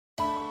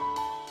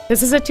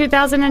This is a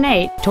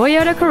 2008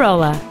 Toyota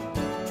Corolla.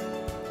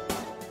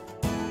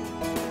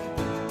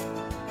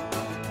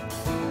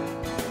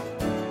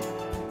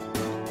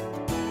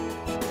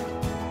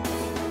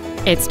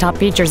 Its top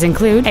features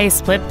include a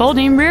split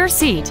folding rear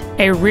seat,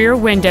 a rear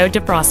window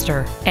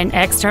defroster, an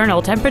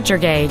external temperature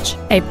gauge,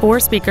 a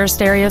 4-speaker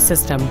stereo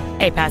system,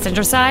 a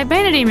passenger side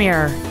vanity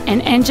mirror, an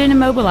engine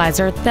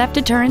immobilizer theft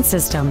deterrent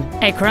system,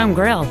 a chrome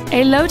grille,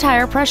 a low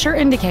tire pressure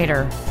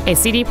indicator, a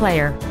CD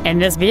player, and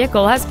this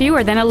vehicle has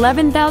fewer than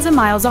 11,000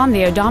 miles on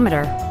the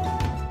odometer.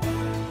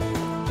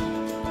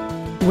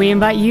 We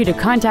invite you to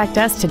contact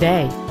us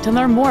today to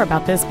learn more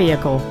about this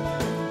vehicle.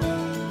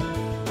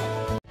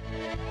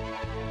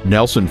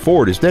 Nelson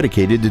Ford is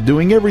dedicated to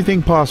doing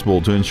everything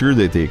possible to ensure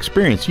that the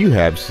experience you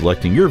have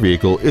selecting your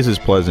vehicle is as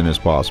pleasant as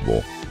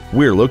possible.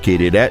 We're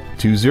located at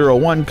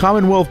 201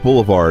 Commonwealth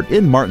Boulevard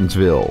in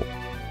Martinsville.